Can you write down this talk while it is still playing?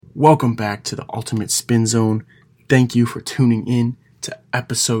Welcome back to the Ultimate Spin Zone. Thank you for tuning in to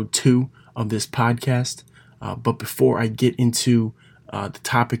episode 2 of this podcast. But before I get into the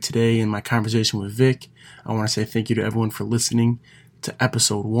topic today and my conversation with Vic, I want to say thank you to everyone for listening to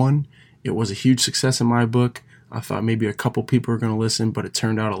episode 1. It was a huge success in my book. I thought maybe a couple people were going to listen, but it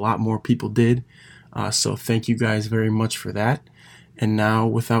turned out a lot more people did. So thank you guys very much for that. And now,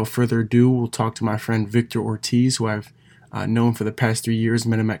 without further ado, we'll talk to my friend Victor Ortiz, who I've known for the past 3 years,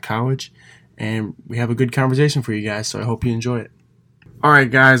 met him at college, and we have a good conversation for you guys, so I hope you enjoy it. All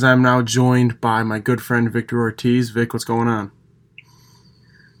right, guys, I'm now joined by my good friend Victor Ortiz. Vic, what's going on?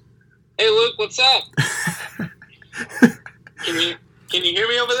 Hey, Luke, what's up? Can you hear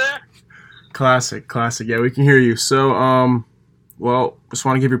me over there? Classic. Yeah, we can hear you. So, just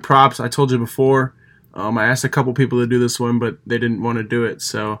want to give you props. I told you before, I asked a couple people to do this one, but they didn't want to do it,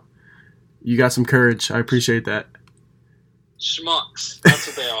 so you got some courage. I appreciate that. Schmucks. That's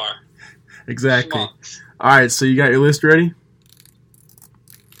what they are. Exactly. Schmucks. All right, so you got your list ready?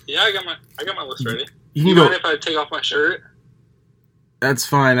 Yeah, I got my list ready. You You can mind go. if I take off my shirt? That's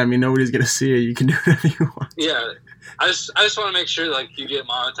fine. I mean, nobody's gonna see it. You can do whatever you want. Yeah. I just want to make sure you get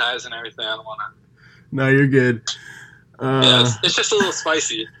monetized and everything. I don't want to. No, you're good. It's just a little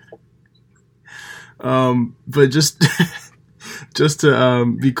spicy. But just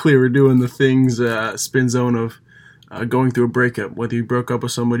to be clear, we're doing the things spin zone of going through a breakup, whether you broke up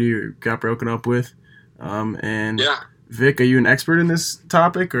with somebody or got broken up with. And Yeah. Vic, are you an expert in this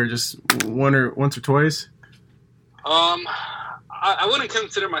topic, or just once or twice? I wouldn't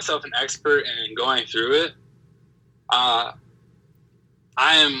consider myself an expert in going through it. I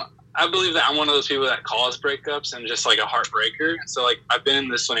believe that I'm one of those people that calls breakups and just a heartbreaker. So I've been in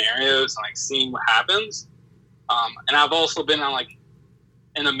the scenarios and seeing what happens. And I've also been on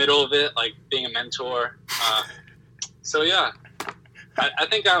in the middle of it, being a mentor. So yeah, I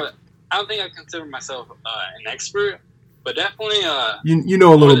think I don't think I consider myself an expert, but definitely You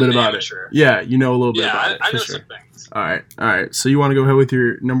know a little bit than an about amateur. it. Yeah, you know a little bit Yeah, about it. I for know sure. some things. All right. So you want to go ahead with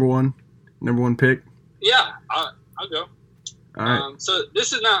your number one pick? Yeah, I'll go. All right. So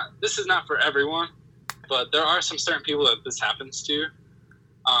this is not for everyone, but there are some certain people that this happens to.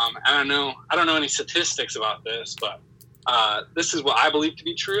 And I don't know any statistics about this, but this is what I believe to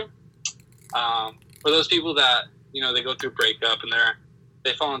be true. For those people that they go through a breakup and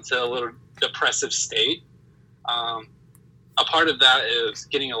they fall into a little depressive state. A part of that is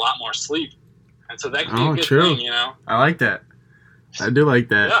getting a lot more sleep, and so that can be a good true. thing. I like that. I do like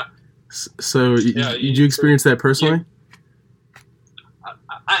that. Yeah. So did you experience that personally?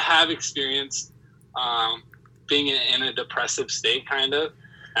 I have experienced being in a depressive state, kind of.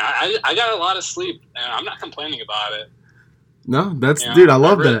 And I got a lot of sleep, and I'm not complaining about it. No, dude, I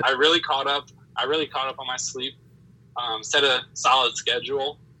love that. I really caught up on my sleep. Set a solid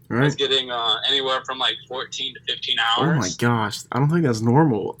schedule. I was Right. getting anywhere from 14 to 15 hours. Oh my gosh, I don't think that's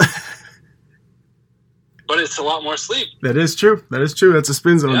normal. But it's a lot more sleep. That is true. That's a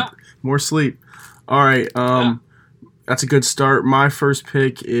spin zone. Yeah. More sleep. All right. That's a good start. My first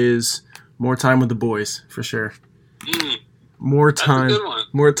pick is more time with the boys, for sure. More That's time. a good one.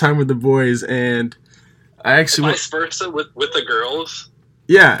 More time with the boys, and I actually Vice versa with the girls,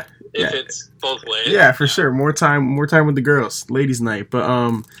 yeah. if it's both ways. Yeah, for sure. More time with the girls. Ladies' night. But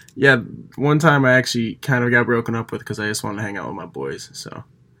one time I actually kind of got broken up with because I just wanted to hang out with my boys. So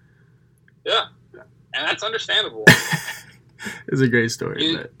Yeah. And that's understandable. it's a great story.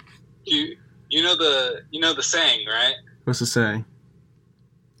 You- But you know the saying, right? what's the saying?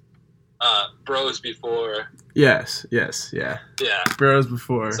 Bros before. Yes, yeah. Yeah. Bros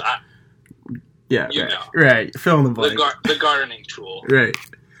before. So Yeah, you right. know. Right. Fill in the blank. the gardening tool. Right.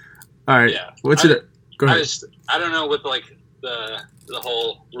 All right. Yeah. What's it? Go ahead. I don't know what the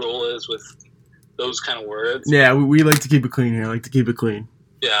whole rule is with those kind of words. Yeah, we like to keep it clean here. I like to keep it clean.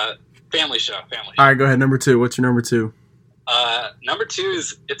 Yeah. Family show. All right, go ahead. Number 2. What's your number 2? Number 2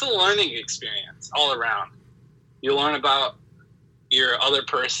 is it's a learning experience all around. You learn about your other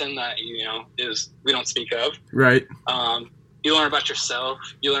person that we don't speak of. Right. You learn about yourself.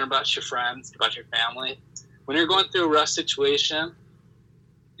 You learn about your friends, about your family. When you're going through a rough situation,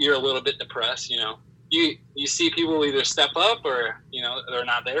 you're a little bit depressed. You see people either step up or they're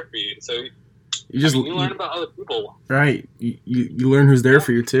not there for you. So you learn about other people. Right. You learn who's there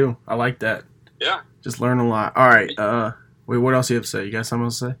for you too. I like that. Yeah. Just learn a lot. All right. Wait. What else do you have to say? You got something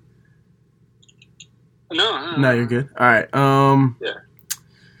else to say? No, you're good. All right. Yeah.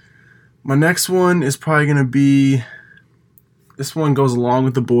 My next one is probably gonna be. This one goes along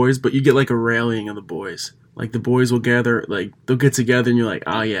with the boys, but you get a rallying of the boys. The boys will gather, they'll get together, and you're like,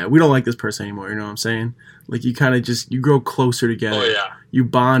 oh yeah, we don't like this person anymore. You know what I'm saying? You kind of you grow closer together. Oh yeah. You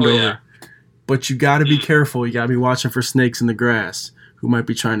bond over. Yeah. But you got to be careful. You got to be watching for snakes in the grass who might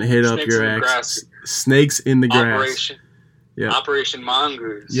be trying to hit up your ex. Snakes in the grass. Operation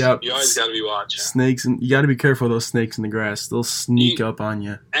Mongoose. Yep. You always got to be watching. Snakes, and you got to be careful of those snakes in the grass. They'll sneak up on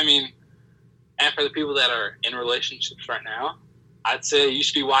you. I mean, and for the people that are in relationships right now, I'd say you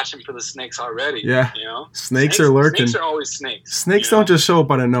should be watching for the snakes already. Yeah. You know? Snakes are lurking. Snakes are always snakes. Snakes don't just show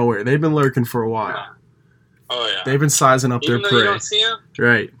up out of nowhere. They've been lurking for a while. Yeah. Oh, yeah. They've been sizing up Even their though prey. You don't see them?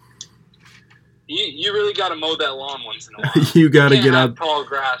 Right. You really got to mow that lawn once in a while. You got to get have out. tall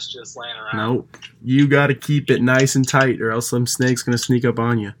grass just laying around. Nope. You got to keep it nice and tight, or else some snake's gonna sneak up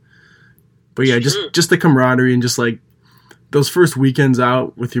on you. But yeah, just the camaraderie and just like those first weekends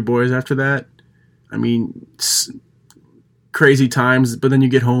out with your boys. After that, I mean, crazy times. But then you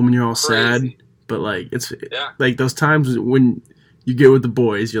get home and you're all sad. But like it's like those times when you get with the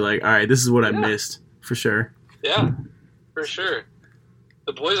boys, you're like, all right, this is what I missed for sure. Yeah, for sure.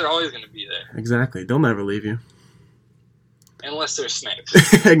 The boys are always going to be there. Exactly. They'll never leave you. Unless they're snakes.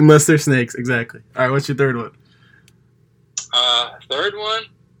 Unless they're snakes, exactly. All right, what's your third one? Third one,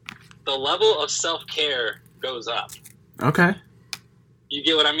 the level of self-care goes up. Okay. You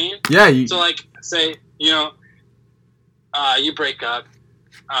get what I mean? Yeah. So, like, say, you break up,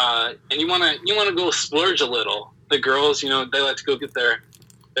 and you wanna go splurge a little. The girls, they like to go get their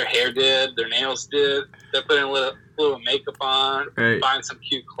hair did, their nails did. They're putting a little makeup on, buying some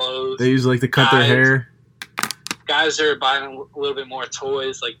cute clothes. They usually like to cut their hair. Guys are buying a little bit more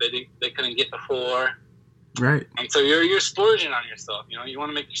toys like they couldn't get before. Right. And so you're splurging on yourself. You want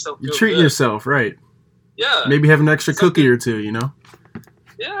to make yourself feel good. You treat yourself, right. Yeah. Maybe have an extra cookie or two,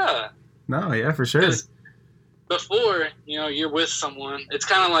 Yeah. No, yeah, for sure. Before, you're with someone, it's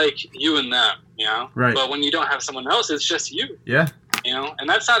kind of like you and them, Right. But when you don't have someone else, it's just you. Yeah. And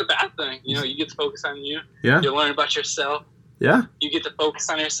that's not a bad thing. You get to focus on you. Yeah. You learn about yourself. Yeah. You get to focus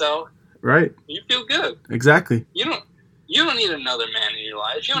on yourself. Right. You feel good. Exactly. You don't need another man in your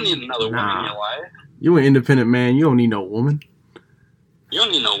life. You don't need another woman in your life. You an independent man. You don't need no woman. You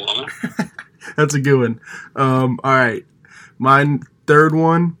don't need no woman. That's a good one. All right. My third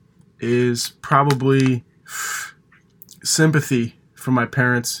one is probably sympathy from my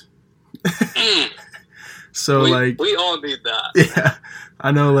parents. So we all need that. Yeah,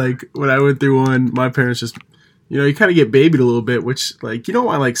 I know. Like when I went through one, my parents just, you kind of get babied a little bit, which like you don't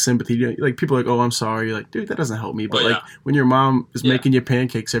want like sympathy. Like people are like, oh, I'm sorry. You're like, dude, that doesn't help me. But like when your mom is making you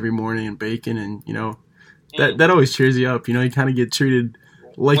pancakes every morning and bacon, and that always cheers you up. You kind of get treated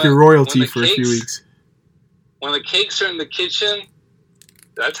like you're royalty for a few weeks. When the cakes are in the kitchen,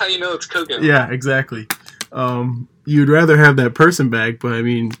 that's how you know it's cooking. Yeah, exactly. You'd rather have that person back, but I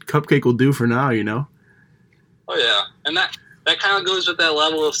mean, cupcake will do for now. Oh yeah, and that kind of goes with that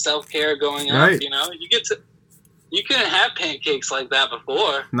level of self-care going up. Right. You couldn't have pancakes like that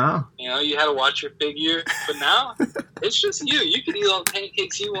before. No. You had to watch your figure, but now it's just you. You can eat all the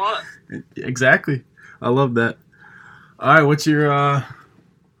pancakes you want. Exactly. I love that. All right, what's your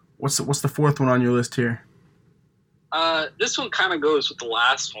what's the fourth one on your list here? This one kind of goes with the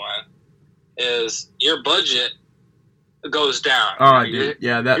last one. Is your budget goes down? All right, dude.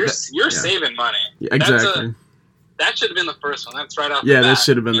 Yeah, you're saving money. Yeah, exactly. That should have been the first one. That's right off the bat. Yeah, that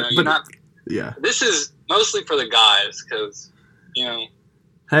should have been. Yeah. This is mostly for the guys because,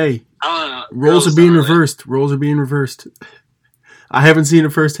 Hey. I don't know. Roles are being reversed. Roles are being reversed. I haven't seen it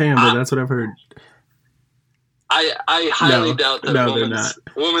firsthand, but that's what I've heard. I highly doubt that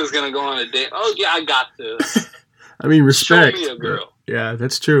woman's going to go on a date. Oh, yeah, I got this. I mean, respect. Show me a girl. Yeah,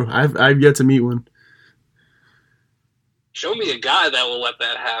 that's true. I've yet to meet one. Show me a guy that will let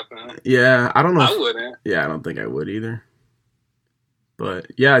that happen. Yeah, I don't know. I wouldn't. Yeah, I don't think I would either. But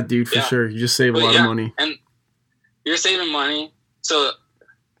yeah, dude, for sure. You just save a lot of money. And you're saving money. So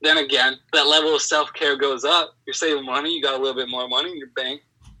then again, that level of self-care goes up. You're saving money. You got a little bit more money in your bank.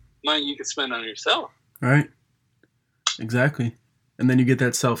 Money you can spend on yourself. Right. Exactly. And then you get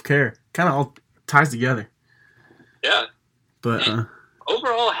that self-care. Kind of all ties together. Yeah. But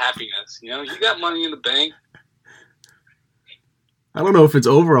overall happiness. You got money in the bank. I don't know if it's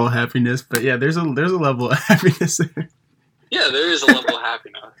overall happiness, but yeah, there's a level of happiness there. Yeah, there is a level of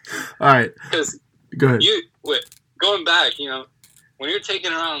happiness. All right. Because go ahead. Going back, when you're taking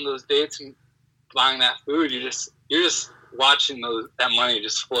her on those dates and buying that food, you're just watching that money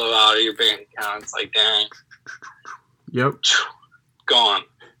just flow out of your bank account. It's like, dang. Yep. Gone.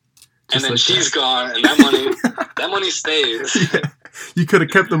 Just and then like she's gone, and that money stays. Yeah. You could have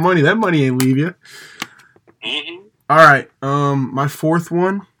kept the money. That money ain't leave you. Mm-hmm. All right. My fourth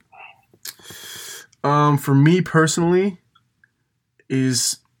one, for me personally,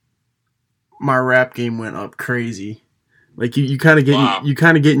 is my rap game went up crazy. Like you kind of get Wow. you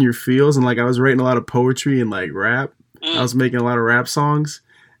kind of get in your feels, and like I was writing a lot of poetry and like rap. Mm. I was making a lot of rap songs,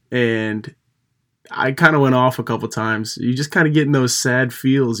 and I kind of went off a couple times. You just kind of get in those sad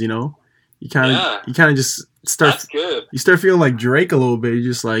feels, you know. You kind of just start. That's good. You start feeling like Drake a little bit.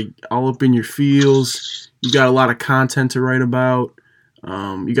 You're just like all up in your feels. You got a lot of content to write about.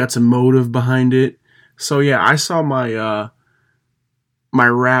 You got some motive behind it. So yeah, I saw my my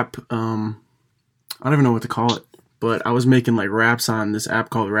rap. I don't even know what to call it, but I was making like raps on this app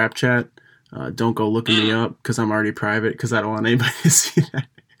called Rap Chat. Don't go looking me up because I'm already private because I don't want anybody to see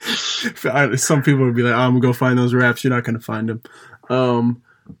that. Some people would be like, oh, I'm gonna go find those raps. You're not gonna find them.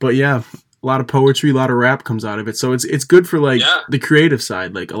 But yeah, a lot of poetry, a lot of rap comes out of it. So it's good for like the creative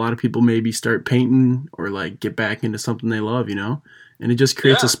side. Like a lot of people maybe start painting or like get back into something they love, you know, and it just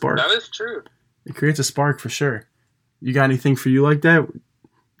creates a spark. That is true. It creates a spark for sure. You got anything for you like that?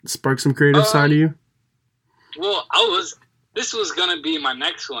 Spark some creative side of you? Well, this was going to be my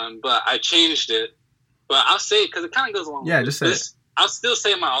next one, but I changed it. But I'll say it because it kind of goes along with just say it. I'll still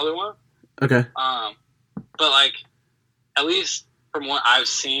say my other one. Okay. But like, at least from what I've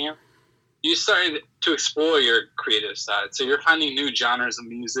seen, you started to explore your creative side. So you're finding new genres of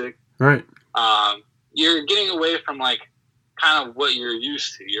music. Right. You're getting away from like kind of what you're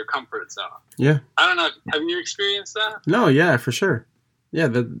used to, your comfort zone. Yeah. I don't know. Have you experienced that? No, yeah, for sure. Yeah,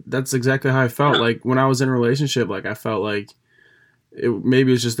 that's exactly how I felt. Yeah. Like when I was in a relationship, like I felt like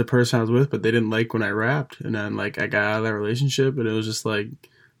maybe it's just the person I was with, but they didn't like when I rapped. And then like I got out of that relationship and it was just like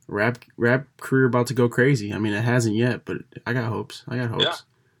rap career about to go crazy. I mean, it hasn't yet, but I got hopes.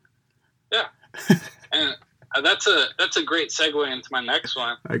 Yeah. And that's a great segue into my next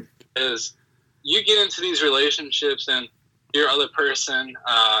one. Is you get into these relationships and your other person,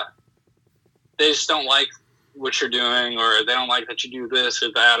 they just don't like what you're doing, or they don't like that you do this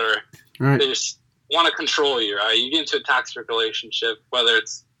or that, or they just want to control you, right? You get into a toxic relationship, whether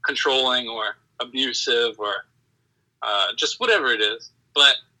it's controlling or abusive or just whatever it is.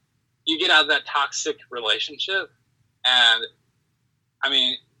 But you get out of that toxic relationship, and I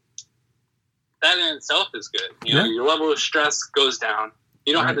mean, that in itself is good. You know, your level of stress goes down.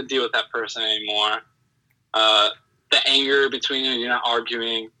 You don't have to deal with that person anymore. The anger between you, you're not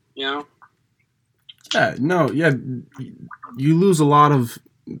arguing, you know? Yeah, no, yeah. You lose a lot of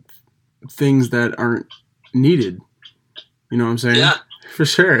things that aren't needed. You know what I'm saying? Yeah. For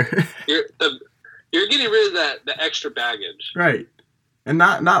sure. You're getting rid of the extra baggage. Right. And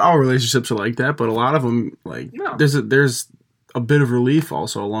not all relationships are like that, but a lot of them, like, there's a bit of relief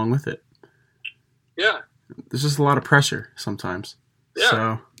also along with it. Yeah. There's just a lot of pressure sometimes. Yeah.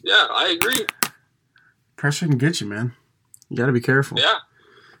 So, yeah, I agree. Pressure can get you, man. You got to be careful. Yeah.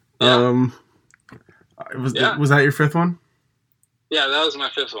 Was that your fifth one? Yeah, that was my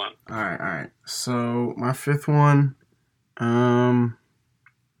fifth one. All right. So my fifth one, you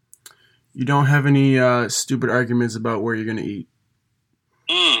don't have any stupid arguments about where you're gonna eat.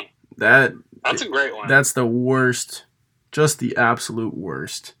 That's a great one. That's the worst, just the absolute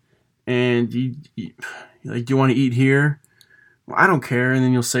worst. And you like, do you want to eat here? Well, I don't care. And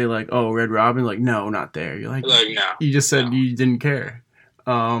then you'll say like, oh, Red Robin. Like, no, not there. You're like no. You just said you didn't care.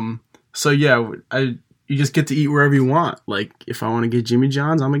 So yeah, you just get to eat wherever you want. Like, if I want to get Jimmy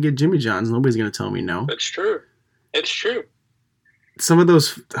John's, I'm gonna get Jimmy John's. Nobody's gonna tell me no. That's true. It's true. Some of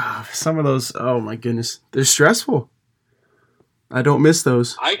those, oh my goodness, they're stressful. I don't miss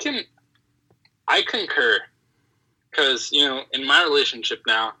those. I concur, because in my relationship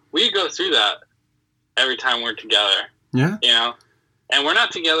now, we go through that every time we're together. Yeah. And we're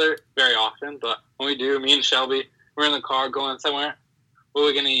not together very often, but when we do, me and Shelby, we're in the car going somewhere. What are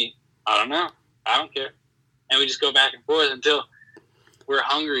we gonna eat? I don't know. I don't care. And we just go back and forth until we're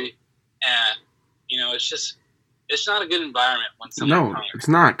hungry, and it's not a good environment when someone's hungry. It's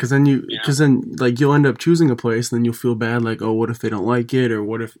not, because then like you'll end up choosing a place, and then you'll feel bad, like, oh, what if they don't like it, or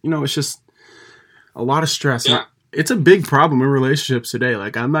what if it's just a lot of stress. Yeah. It's a big problem in relationships today.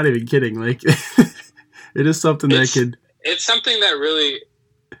 Like, I'm not even kidding. Like, it is something that could. It's something that really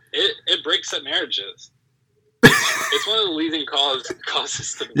it breaks up marriages. It's one of the leading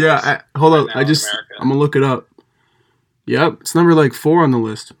causes to divorce. Yeah, hold on. I'm gonna look it up. Yep, it's number 4 on the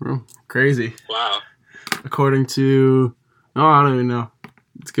list, bro. Crazy. Wow. According to, I don't even know.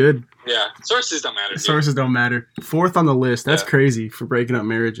 It's good. Yeah, sources don't matter. Sources don't matter. 4th on the list. That's crazy for breaking up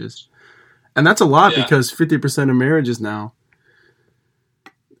marriages, and that's a lot because 50% of marriages now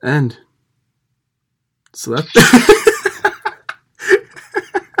end. So that.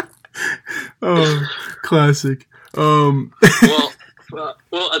 Oh, classic. Well,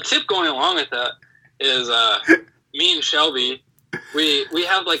 a tip going along with that is me and Shelby, we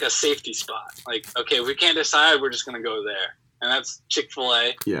have like a safety spot. Like, okay, if we can't decide, we're just gonna go there, and that's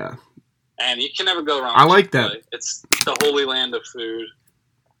Chick-fil-A. Yeah. And you can never go wrong. I like that. It's the holy land of food.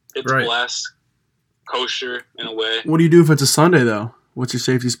 It's blessed, kosher in a way. What do you do if it's a Sunday though? What's your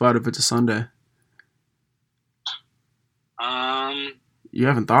safety spot if it's a Sunday? You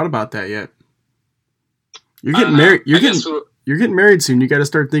haven't thought about that yet. You're getting married. You're getting married soon. You got to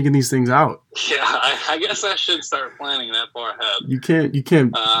start thinking these things out. Yeah, I guess I should start planning that far ahead. You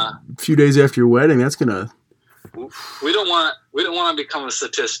can't. A few days after your wedding, that's gonna. We don't want to become a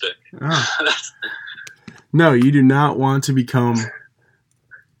statistic. Oh. No, you do not want to become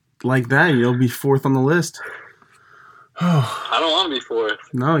like that. You'll be fourth on the list. I don't want to be fourth.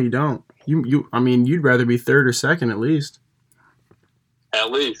 No, you don't. I mean, you'd rather be third or second at least. At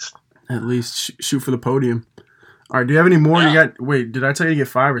least shoot for the podium. All right. Do you have any more? Yeah. Wait, did I tell you to get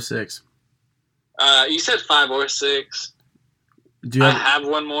 5 or 6? You said 5 or 6. I have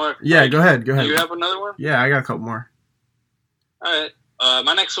one more. Yeah, go ahead. Do you have another one? Yeah, I got a couple more. All right.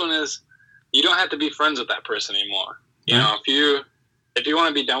 My next one is you don't have to be friends with that person anymore. You know, if you want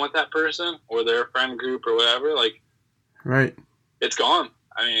to be done with that person or their friend group or whatever, like, right, it's gone.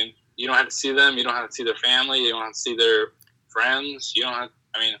 I mean, you don't have to see them. You don't have to see their family. You don't have to see their friends.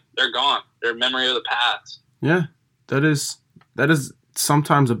 They're gone. They're a memory of the past. Yeah, that is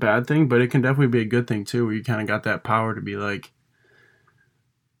sometimes a bad thing, but it can definitely be a good thing too, where you kind of got that power to be like,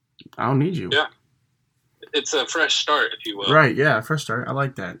 I don't need you. Yeah. It's a fresh start, if you will. Right, yeah, fresh start. I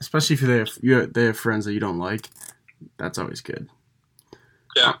like that. Especially if they have friends that you don't like. That's always good.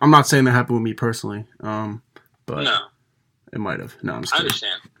 Yeah. I'm not saying that happened with me personally, but no. It might have. No, I'm just kidding. I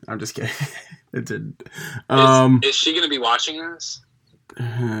understand. I'm just kidding. It didn't. Is she going to be watching this?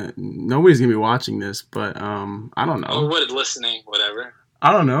 Nobody's going to be watching this, but I don't know. Or listening, whatever.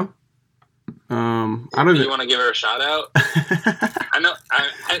 I don't know. Do you want to give her a shout out?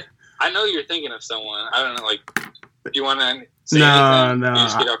 I know you're thinking of someone. I don't know, like, do you want to say anything? No. You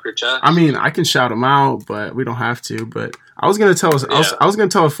just get off your chest? I mean, I can shout them out, but we don't have to. But I was gonna tell I was gonna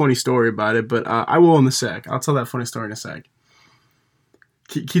tell a funny story about it, but I will in a sec. I'll tell that funny story in a sec.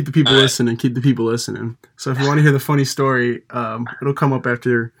 Keep the people listening. Keep the people listening. So if you want to hear the funny story, it'll come up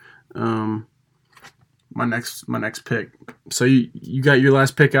after my next pick. So you got your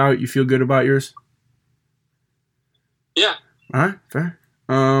last pick out. You feel good about yours? Yeah. All right, fair.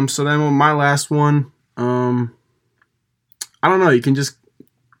 So then with my last one, I don't know. You can just,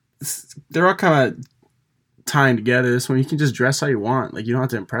 they're all kind of tying together. This one, you can just dress how you want. Like, you don't have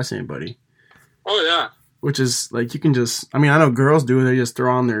to impress anybody. Oh, yeah. Which is, like, you can just, I mean, I know girls do it. They just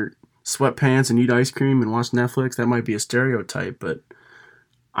throw on their sweatpants and eat ice cream and watch Netflix. That might be a stereotype, but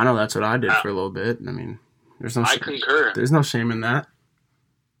I know that's what I did for a little bit. I mean, I concur. There's no shame in that.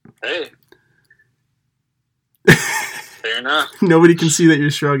 Hey. Fair enough. Nobody can see that you're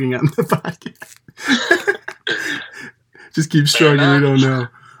shrugging on the podcast. Just keep shrugging. We don't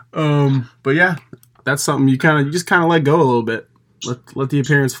know. But yeah, that's something you just kind of let go a little bit. Let the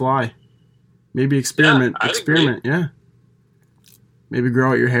appearance fly. Maybe experiment. Experiment. Yeah. Maybe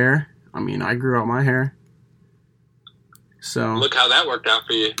grow out your hair. I mean, I grew out my hair. So look how that worked out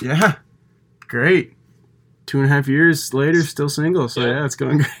for you. Yeah. Great. 2.5 years later, still single. So yeah, it's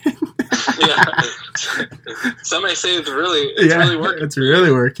going great. Yeah. Somebody say it's really working. It's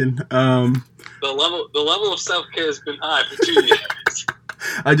really working. The level of self-care has been high for 2 years.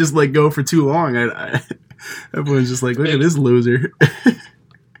 I just let go for too long. Everyone's just like, look at this loser.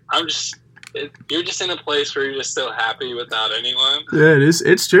 You're just in a place where you're just so happy without anyone. Yeah, it is.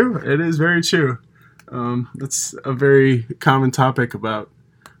 It's true. It is very true. That's a very common topic about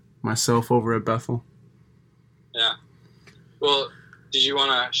myself over at Bethel. Yeah. Well, did you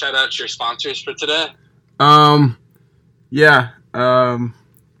want to shout out your sponsors for today? Yeah.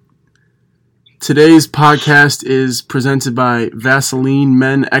 Today's podcast is presented by Vaseline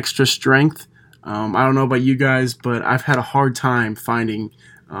Men Extra Strength. I don't know about you guys, but I've had a hard time finding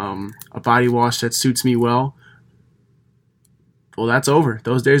a body wash that suits me well. Well, that's over.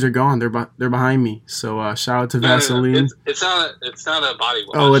 Those days are gone. They're behind me. So shout out to Vaseline. No. It's not a body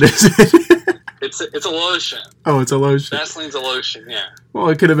wash. Oh, it is. It's a lotion. Oh, it's a lotion. Vaseline's a lotion. Yeah. Well,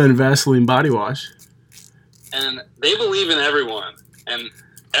 it could have been Vaseline body wash. And they believe in everyone, and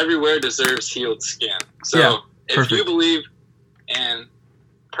everywhere deserves healed skin. So if you believe in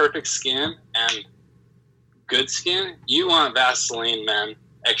perfect skin and good skin, you want Vaseline Men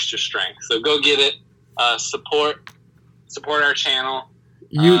Extra Strength. So go get it. Support our channel.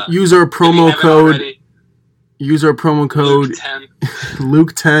 Use our promo code. Already, use our promo code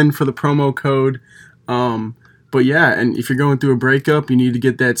Luke10 for the promo code. But yeah, and if you're going through a breakup, you need to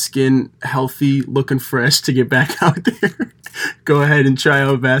get that skin healthy, looking fresh to get back out there. go ahead and try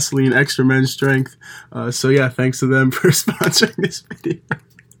out Vaseline Extra Men's Strength. So yeah, thanks to them for sponsoring this video.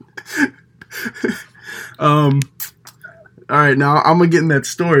 All right, now I'm gonna get in that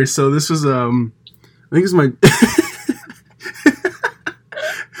story. So this was I think it's my.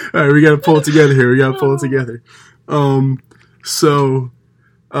 All right, we gotta pull it together here.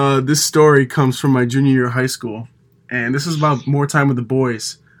 This story comes from my junior year of high school, and this is about more time with the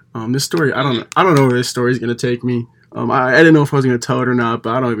boys. This story, I don't know where this story is gonna take me. I didn't know if I was gonna tell it or not,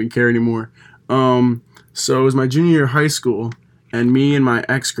 but I don't even care anymore. So it was my junior year of high school, and me and my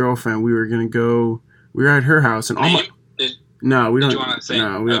ex-girlfriend, we were at her house, and no, we don't.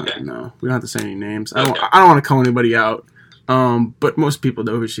 No, we don't. No, we don't have to say any names. I don't want to call anybody out. But most people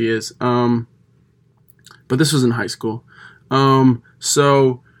know who she is. But this was in high school.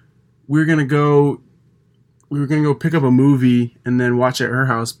 So we were gonna go pick up a movie and then watch at her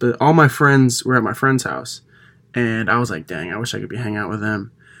house. But all my friends were at my friend's house, and I was like, dang, I wish I could be hanging out with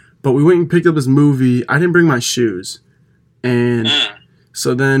them. But we went and picked up this movie. I didn't bring my shoes, and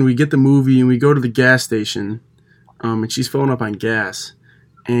so then we get the movie and we go to the gas station. And she's filling up on gas.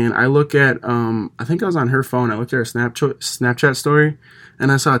 And I look at, I think I was on her phone. I looked at her Snapchat story,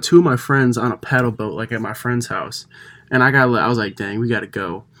 and I saw two of my friends on a paddle boat, like at my friend's house. And I was like, dang, we gotta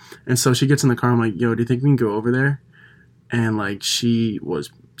go. And so she gets in the car. I'm like, yo, do you think we can go over there? And like, she was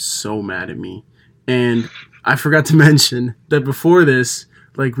so mad at me. And I forgot to mention that before this,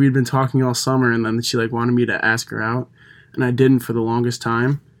 like, we'd been talking all summer, and then she like wanted me to ask her out, and I didn't for the longest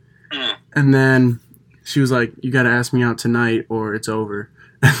time. And then she was like, you gotta ask me out tonight or it's over.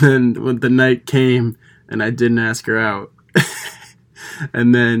 And then when the night came and I didn't ask her out,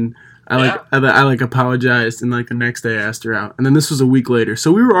 and then I apologized, and like the next day I asked her out, and then this was a week later,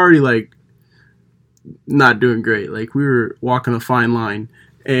 so we were already like not doing great, like we were walking a fine line,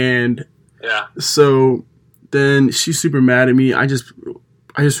 and so then she's super mad at me. I just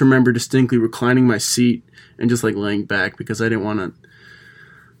remember distinctly reclining my seat and just like laying back because I didn't want to.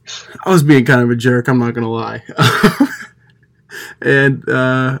 I was being kind of a jerk, I'm not gonna lie. And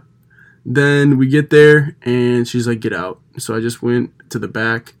then we get there, and she's like, get out. So I just went to the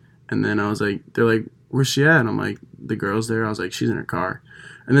back, and then I was like, they're like, where's she at? And I'm like, the girl's there. I was like, she's in her car.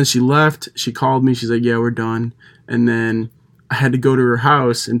 And then she left. She called me. She's like, yeah, we're done. And then I had to go to her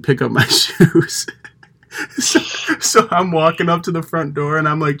house and pick up my shoes. So I'm walking up to the front door, and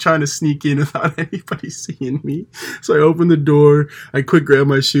I'm like trying to sneak in without anybody seeing me. So I open the door, I quick grab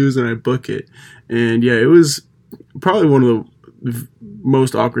my shoes, and I book it. And yeah, it was probably one of the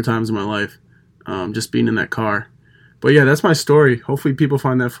most awkward times in my life, just being in that car. But yeah, that's my story. Hopefully people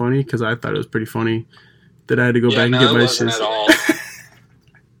find that funny, because I thought it was pretty funny that I had to go back and get my shoes. All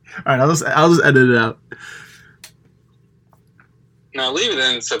right, I'll just edit it out. No, leave it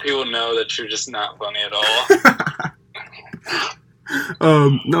in so people know that you're just not funny at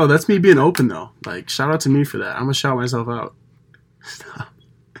all. No, that's me being open though. Like, shout out to me for that. I'm gonna shout myself out. Stop.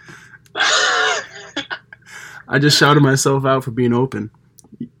 I just shouted myself out for being open.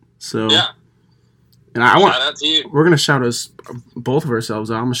 So yeah, and shout out to you. We're gonna shout both of ourselves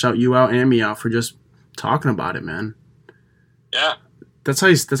out. I'm gonna shout you out and me out for just talking about it, man. Yeah, that's how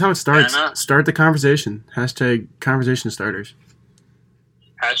it starts. Start the conversation. # conversation starters.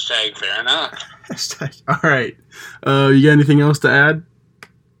 # fair enough. All right. You got anything else to add?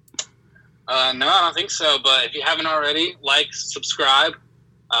 No, I don't think so. But if you haven't already, like, subscribe,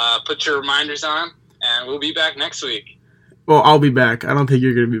 put your reminders on, and we'll be back next week. Well, I'll be back. I don't think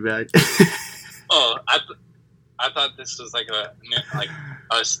you're going to be back. Oh, I thought this was like a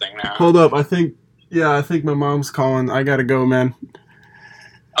us thing now. Hold up. I think my mom's calling. I got to go, man.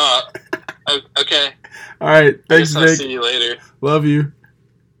 Okay. All right. Thanks, Vic. I'll see you later. Love you.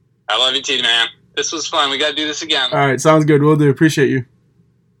 I love you too, man. This was fun. We got to do this again. All right. Sounds good. We'll do. Appreciate you.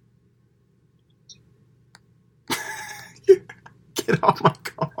 Get off my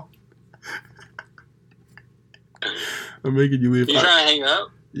call. I'm making you leave. You trying to hang up?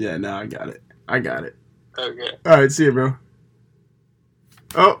 Yeah, no, I got it. Okay. All right. See you, bro.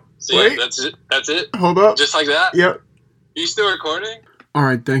 Oh, wait. That's it? Hold up. Just like that? Yep. You still recording? All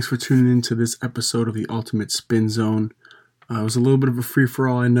right. Thanks for tuning in to this episode of the Ultimate Spin Zone. It was a little bit of a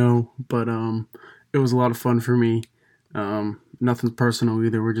free-for-all, I know, but it was a lot of fun for me. Nothing personal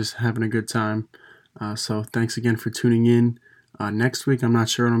either. We're just having a good time. So thanks again for tuning in. Next week, I'm not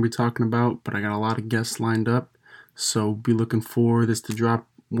sure what I'll be talking about, but I got a lot of guests lined up. So be looking for this to drop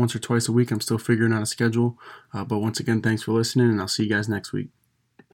once or twice a week. I'm still figuring out a schedule. But once again, thanks for listening, and I'll see you guys next week.